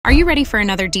Are you ready for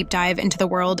another deep dive into the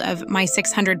world of My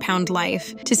 600-Pound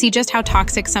Life to see just how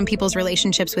toxic some people's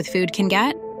relationships with food can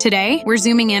get? Today, we're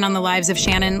zooming in on the lives of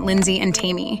Shannon, Lindsey, and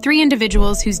Tammy, 3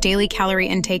 individuals whose daily calorie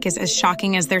intake is as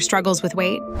shocking as their struggles with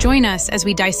weight. Join us as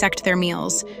we dissect their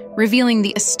meals, revealing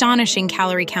the astonishing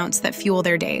calorie counts that fuel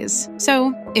their days.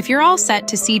 So, if you're all set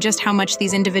to see just how much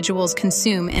these individuals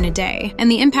consume in a day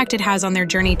and the impact it has on their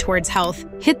journey towards health,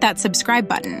 hit that subscribe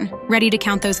button. Ready to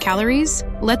count those calories?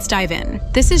 Let's dive in.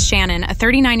 This is Shannon, a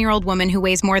 39-year-old woman who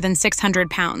weighs more than 600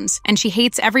 pounds, and she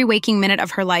hates every waking minute of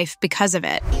her life because of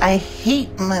it. I hate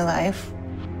my life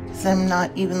because I'm not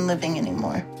even living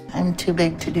anymore. I'm too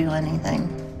big to do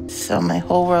anything. So my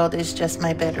whole world is just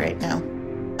my bed right now.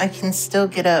 I can still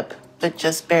get up, but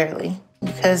just barely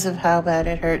because of how bad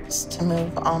it hurts to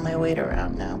move all my weight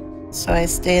around now. So I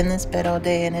stay in this bed all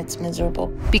day and it's miserable.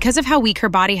 Because of how weak her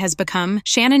body has become,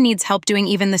 Shannon needs help doing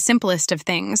even the simplest of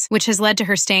things, which has led to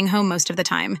her staying home most of the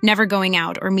time, never going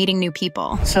out or meeting new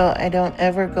people. So I don't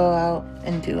ever go out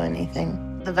and do anything.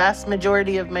 The vast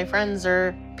majority of my friends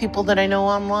are people that I know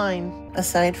online.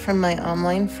 Aside from my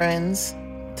online friends,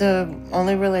 the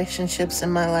only relationships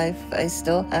in my life I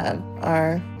still have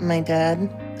are my dad,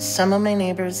 some of my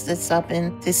neighbors that stop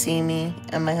in to see me,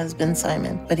 and my husband,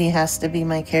 Simon, but he has to be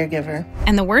my caregiver.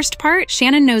 And the worst part?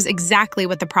 Shannon knows exactly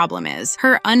what the problem is.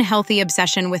 Her unhealthy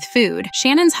obsession with food.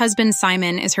 Shannon's husband,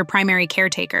 Simon, is her primary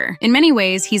caretaker. In many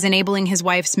ways, he's enabling his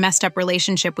wife's messed up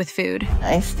relationship with food.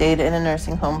 I stayed in a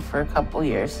nursing home for a couple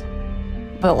years,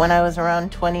 but when I was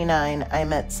around 29, I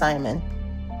met Simon.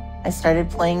 I started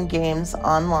playing games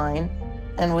online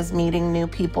and was meeting new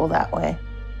people that way.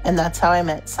 And that's how I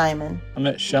met Simon. I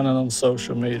met Shannon on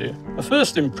social media. My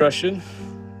first impression,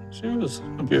 she was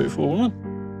a beautiful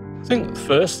woman. I think the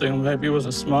first thing maybe was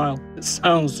a smile. It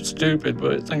sounds stupid,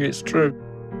 but I think it's true.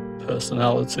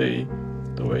 Personality,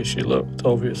 the way she looked,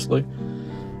 obviously.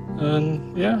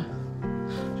 And yeah,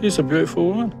 she's a beautiful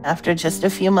woman. After just a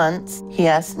few months, he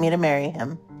asked me to marry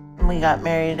him. And we got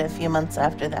married a few months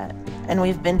after that. And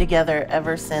we've been together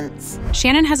ever since.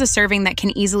 Shannon has a serving that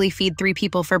can easily feed 3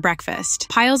 people for breakfast.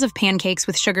 Piles of pancakes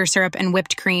with sugar syrup and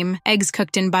whipped cream, eggs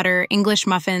cooked in butter, English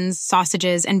muffins,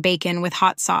 sausages, and bacon with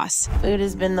hot sauce. Food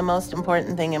has been the most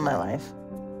important thing in my life,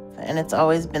 and it's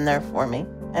always been there for me.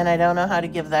 And I don't know how to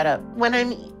give that up. When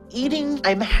I'm eating,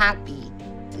 I'm happy.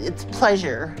 It's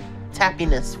pleasure. It's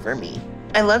happiness for me.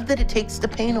 I love that it takes the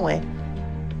pain away.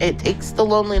 It takes the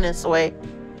loneliness away.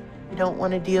 You don't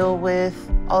want to deal with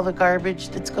all the garbage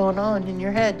that's going on in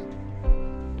your head.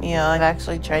 You know, I've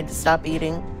actually tried to stop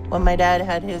eating. When my dad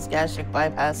had his gastric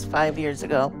bypass 5 years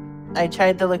ago, I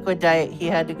tried the liquid diet he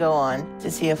had to go on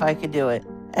to see if I could do it,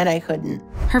 and I couldn't.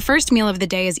 Her first meal of the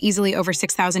day is easily over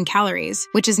 6,000 calories,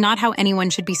 which is not how anyone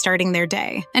should be starting their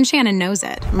day, and Shannon knows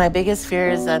it. My biggest fear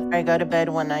is that I go to bed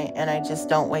one night and I just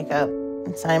don't wake up.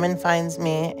 Simon finds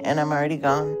me and I'm already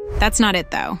gone. That's not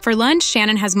it, though. For lunch,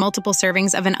 Shannon has multiple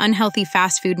servings of an unhealthy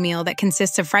fast food meal that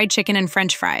consists of fried chicken and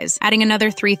French fries, adding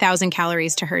another 3,000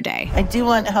 calories to her day. I do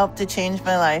want help to change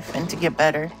my life and to get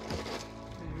better.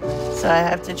 So I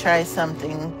have to try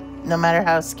something, no matter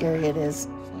how scary it is.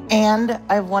 And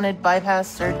I've wanted bypass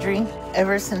surgery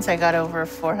ever since I got over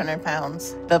 400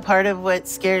 pounds. But part of what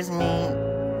scares me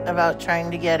about trying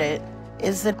to get it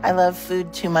is that I love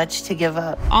food too much to give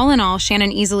up. All in all,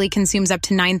 Shannon easily consumes up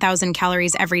to 9,000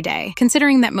 calories every day,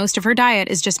 considering that most of her diet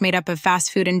is just made up of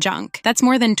fast food and junk. That's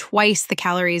more than twice the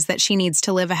calories that she needs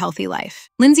to live a healthy life.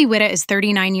 Lindsey is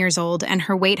 39 years old, and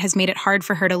her weight has made it hard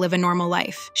for her to live a normal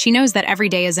life. She knows that every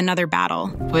day is another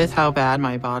battle. With how bad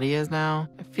my body is now,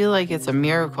 I feel like it's a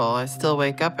miracle I still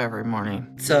wake up every morning.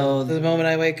 So the moment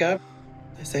I wake up,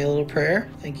 I say a little prayer.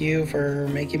 Thank you for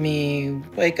making me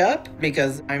wake up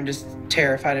because I'm just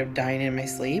terrified of dying in my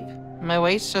sleep. My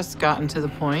weight's just gotten to the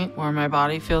point where my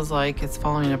body feels like it's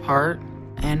falling apart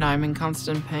and I'm in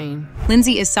constant pain.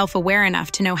 Lindsey is self-aware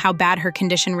enough to know how bad her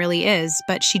condition really is,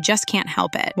 but she just can't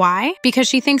help it. Why? Because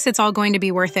she thinks it's all going to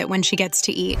be worth it when she gets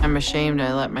to eat. I'm ashamed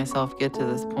I let myself get to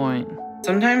this point.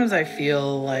 Sometimes I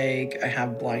feel like I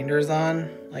have blinders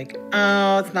on, like,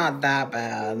 oh, it's not that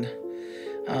bad.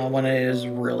 When it is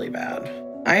really bad.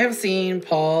 I have seen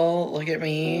Paul look at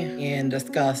me in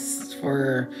disgust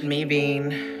for me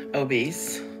being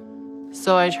obese.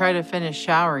 So I try to finish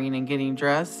showering and getting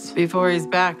dressed before he's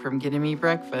back from getting me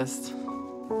breakfast.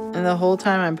 And the whole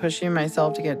time I'm pushing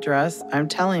myself to get dressed, I'm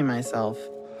telling myself,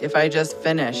 if I just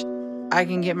finish, I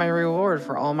can get my reward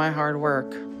for all my hard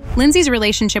work. Lindsey's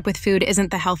relationship with food isn't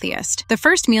the healthiest. The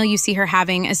first meal you see her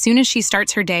having as soon as she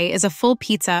starts her day is a full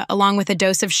pizza along with a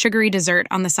dose of sugary dessert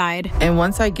on the side. And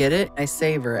once I get it, I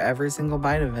savor every single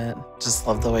bite of it. Just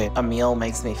love the way a meal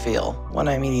makes me feel. When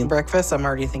I'm eating breakfast, I'm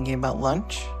already thinking about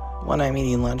lunch. When I'm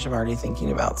eating lunch, I'm already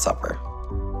thinking about supper.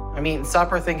 I'm eating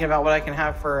supper thinking about what I can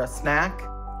have for a snack.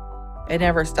 It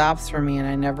never stops for me, and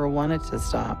I never want it to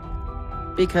stop.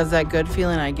 Because that good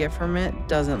feeling I get from it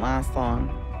doesn't last long.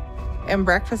 And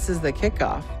breakfast is the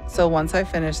kickoff. So once I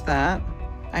finish that,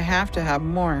 I have to have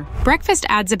more. Breakfast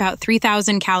adds about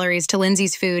 3,000 calories to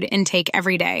Lindsey's food intake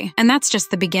every day, and that's just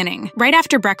the beginning. Right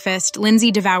after breakfast,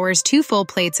 Lindsey devours 2 full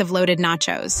plates of loaded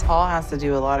nachos. Paul has to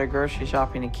do a lot of grocery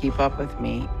shopping to keep up with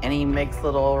me, and he makes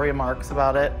little remarks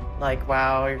about it, like,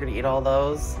 wow, you're gonna eat all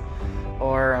those,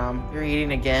 or you're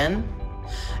eating again.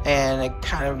 And it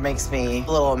kind of makes me a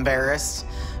little embarrassed,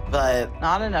 but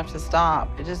not enough to stop.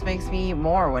 It just makes me eat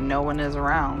more when no one is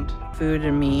around. Food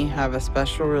and me have a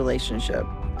special relationship.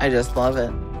 I just love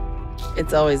it.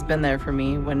 It's always been there for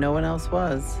me when no one else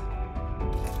was.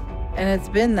 And it's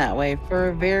been that way for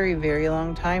a very, very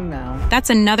long time now. That's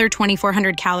another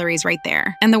 2,400 calories right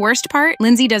there. And the worst part,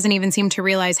 Lindsey doesn't even seem to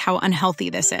realize how unhealthy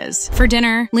this is. For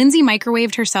dinner, Lindsey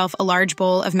microwaved herself a large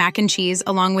bowl of mac and cheese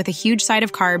along with a huge side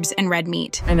of carbs and red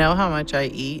meat. I know how much I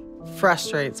eat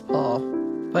frustrates Paul,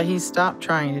 but he's stopped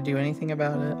trying to do anything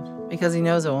about it because he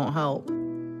knows it won't help.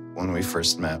 When we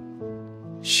first met,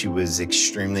 she was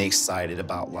extremely excited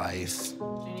about life.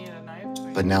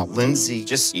 But now Lindsey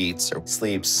just eats or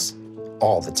sleeps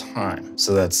all the time.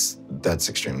 So that's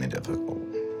extremely difficult.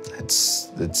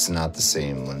 It's not the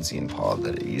same Lindsey and Paul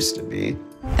that it used to be.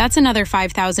 That's another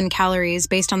 5,000 calories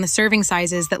based on the serving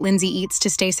sizes that Lindsey eats to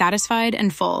stay satisfied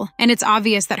and full. And it's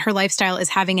obvious that her lifestyle is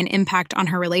having an impact on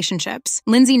her relationships.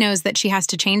 Lindsey knows that she has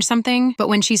to change something, but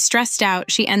when she's stressed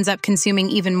out, she ends up consuming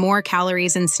even more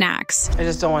calories and snacks. I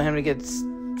just don't want him to get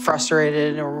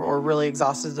frustrated or really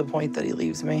exhausted to the point that he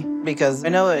leaves me, because I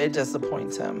know it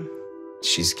disappoints him.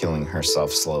 She's killing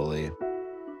herself slowly.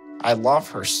 I love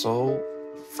her so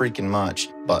freaking much,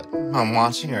 but I'm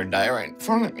watching her die right in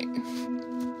front of me.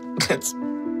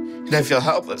 And I feel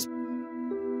helpless.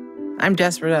 I'm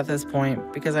desperate at this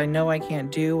point because I know I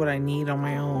can't do what I need on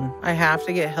my own. I have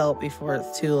to get help before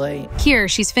it's too late. Here,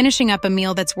 she's finishing up a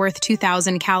meal that's worth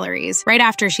 2,000 calories right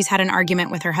after she's had an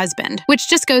argument with her husband, which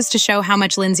just goes to show how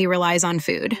much Lindsey relies on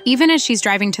food. Even as she's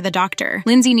driving to the doctor,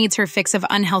 Lindsey needs her fix of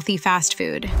unhealthy fast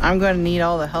food. I'm going to need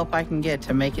all the help I can get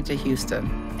to make it to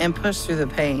Houston and push through the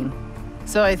pain.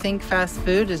 So I think fast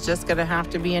food is just going to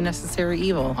have to be a necessary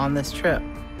evil on this trip.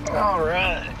 All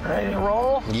right, ready to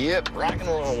roll? Yep, rock and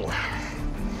roll.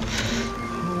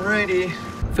 Alrighty.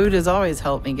 Food has always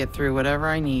helped me get through whatever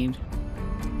I need.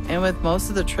 And with most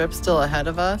of the trip still ahead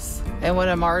of us, and what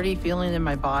I'm already feeling in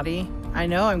my body, I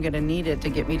know I'm gonna need it to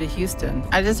get me to Houston.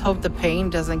 I just hope the pain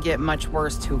doesn't get much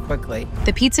worse too quickly.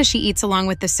 The pizza she eats along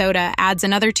with the soda adds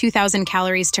another 2,000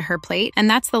 calories to her plate, and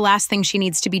that's the last thing she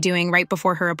needs to be doing right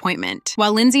before her appointment.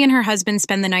 While Lindsey and her husband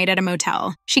spend the night at a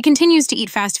motel, she continues to eat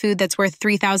fast food that's worth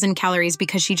 3,000 calories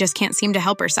because she just can't seem to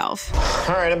help herself.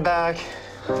 All right, I'm back.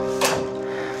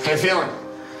 How you feeling?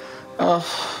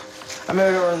 Oh, I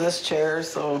moved over to this chair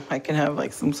so I can have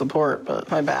like some support, but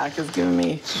my back is giving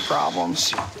me some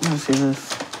problems. Let me see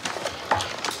this.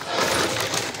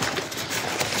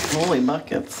 Holy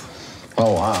buckets.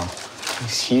 Oh, wow.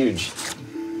 It's huge.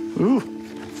 Ooh.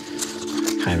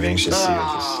 Kind of anxious to see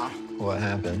what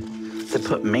happened. They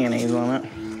put mayonnaise on it.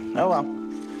 Oh, well.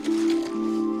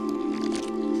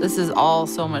 This is all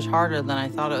so much harder than I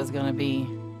thought it was going to be.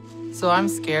 So I'm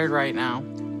scared right now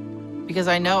because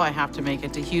I know I have to make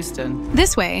it to Houston.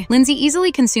 This way, Lindsey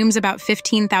easily consumes about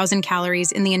 15,000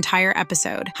 calories in the entire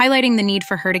episode, highlighting the need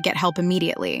for her to get help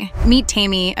immediately. Meet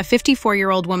Tammy, a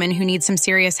 54-year-old woman who needs some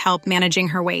serious help managing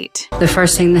her weight. The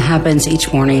first thing that happens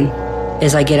each morning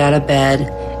is I get out of bed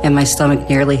and my stomach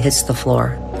nearly hits the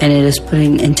floor, and it is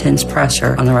putting intense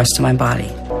pressure on the rest of my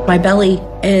body. My belly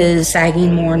is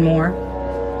sagging more and more,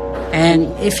 and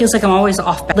it feels like I'm always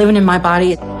off. Living in my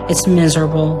body, it's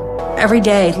miserable. Every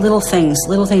day, little things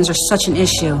are such an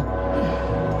issue.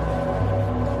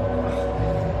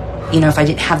 You know, if I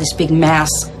didn't have this big mass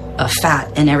of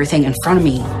fat and everything in front of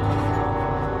me,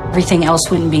 everything else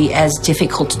wouldn't be as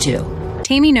difficult to do.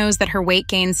 Tammy knows that her weight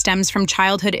gain stems from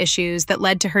childhood issues that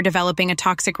led to her developing a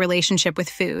toxic relationship with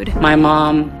food. My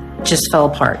mom just fell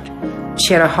apart.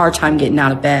 She had a hard time getting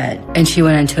out of bed, and she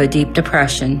went into a deep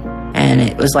depression, and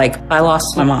it was like I lost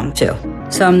my mom too.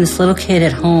 So I'm this little kid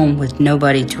at home with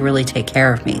nobody to really take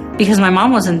care of me. Because my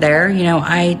mom wasn't there, you know,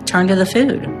 I turned to the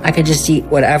food. I could just eat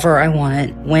whatever I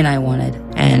wanted, when I wanted,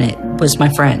 and it was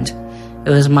my friend. It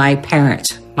was my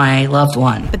parent, my loved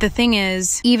one. But the thing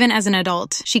is, even as an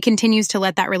adult, she continues to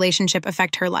let that relationship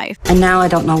affect her life. And now I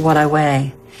don't know what I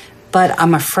weigh, but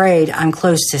I'm afraid I'm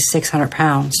close to 600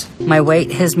 pounds. My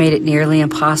weight has made it nearly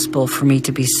impossible for me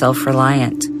to be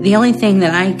self-reliant. The only thing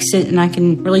that I sit and I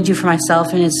can really do for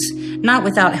myself, and it's not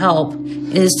without help,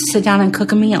 is to sit down and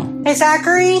cook a meal. Hey,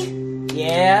 Zachary?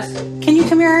 Yes? Can you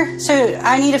come here? So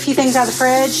I need a few things out of the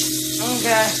fridge.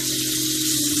 Okay.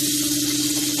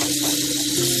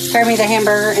 Grab me the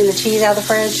hamburger and the cheese out of the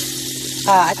fridge.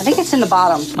 I think it's in the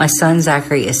bottom. My son,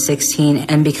 Zachary, is 16,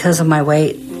 and because of my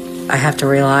weight, I have to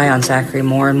rely on Zachary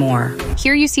more and more.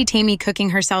 Here you see Tammy cooking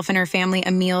herself and her family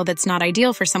a meal that's not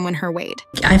ideal for someone her weight.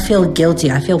 I feel guilty.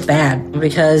 I feel bad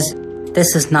because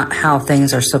this is not how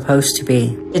things are supposed to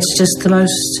be. It's just the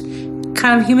most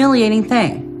kind of humiliating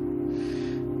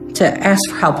thing to ask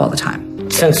for help all the time.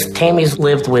 Since Tammy's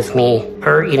lived with me,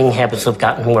 her eating habits have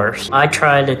gotten worse. I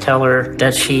try to tell her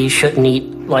that she shouldn't eat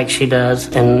like she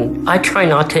does, and I try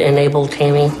not to enable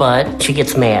Tammy, but she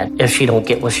gets mad if she don't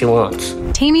get what she wants.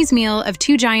 Tammy's meal of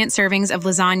 2 giant servings of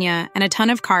lasagna and a ton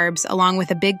of carbs, along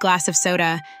with a big glass of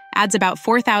soda, adds about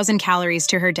 4,000 calories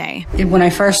to her day. When I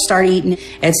first start eating,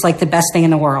 it's like the best thing in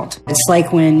the world. It's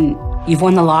like when you've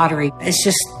won the lottery. It's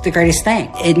just the greatest thing.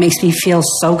 It makes me feel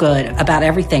so good about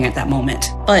everything at that moment.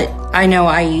 But I know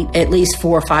I eat at least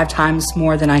 4 or 5 times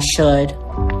more than I should.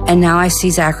 And now I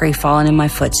see Zachary falling in my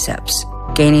footsteps,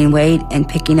 gaining weight and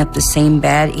picking up the same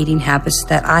bad eating habits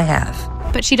that I have.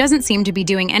 But she doesn't seem to be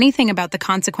doing anything about the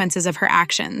consequences of her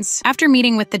actions. After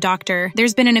meeting with the doctor,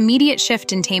 there's been an immediate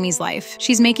shift in Tammy's life.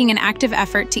 She's making an active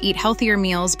effort to eat healthier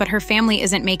meals, but her family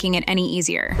isn't making it any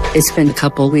easier. It's been a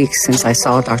couple of weeks since I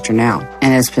saw a doctor now,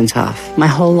 and it's been tough. My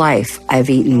whole life, I've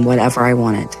eaten whatever I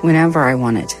wanted, whenever I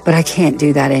wanted, but I can't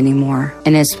do that anymore.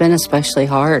 And it's been especially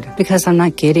hard because I'm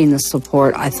not getting the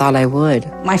support I thought I would.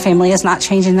 My family is not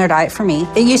changing their diet for me.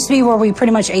 It used to be where we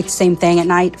pretty much ate the same thing at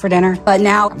night for dinner, but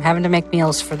now I'm having to make meals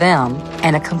for them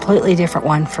and a completely different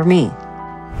one for me.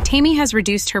 Tammy has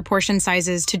reduced her portion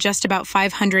sizes to just about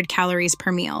 500 calories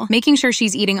per meal, making sure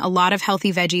she's eating a lot of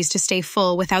healthy veggies to stay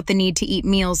full without the need to eat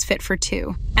meals fit for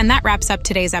 2. And that wraps up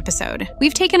today's episode.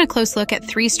 We've taken a close look at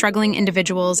 3 struggling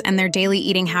individuals and their daily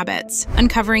eating habits,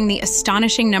 uncovering the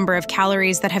astonishing number of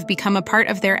calories that have become a part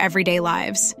of their everyday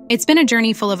lives. It's been a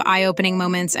journey full of eye-opening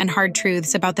moments and hard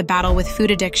truths about the battle with food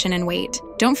addiction and weight.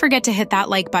 Don't forget to hit that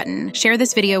like button, share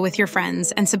this video with your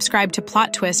friends, and subscribe to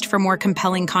Plot Twist for more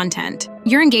compelling content.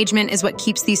 Your engagement is what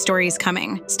keeps these stories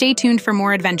coming. Stay tuned for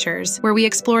more adventures, where we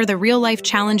explore the real-life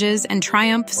challenges and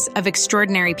triumphs of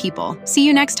extraordinary people. See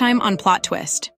you next time on Plot Twist.